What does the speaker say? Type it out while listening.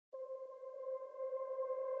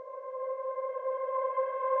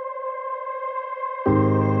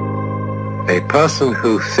A person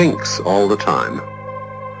who thinks all the time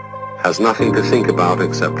has nothing to think about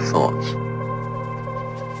except thoughts.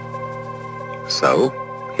 So,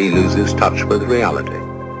 he loses touch with reality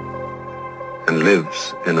and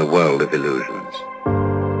lives in a world of illusions.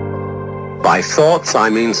 By thoughts, I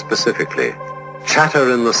mean specifically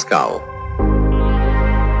chatter in the skull,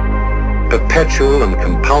 perpetual and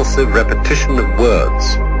compulsive repetition of words,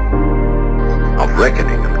 of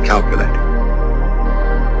reckoning and calculating.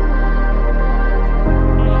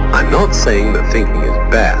 I'm not saying that thinking is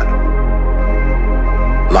bad.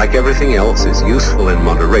 Like everything else, is useful in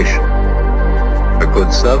moderation. A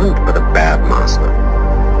good servant, but a bad master.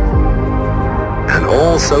 And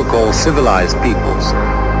all so-called civilized peoples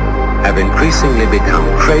have increasingly become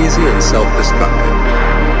crazy and self-destructive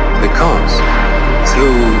because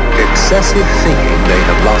through excessive thinking they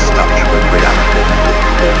have lost touch with reality.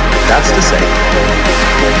 That's to say,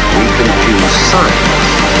 we confuse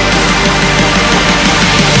science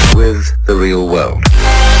with the real world.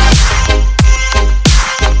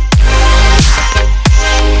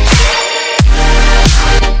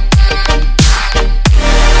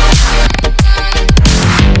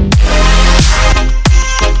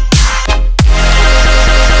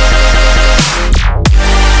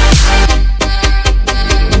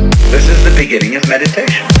 This is the beginning of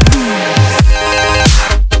meditation.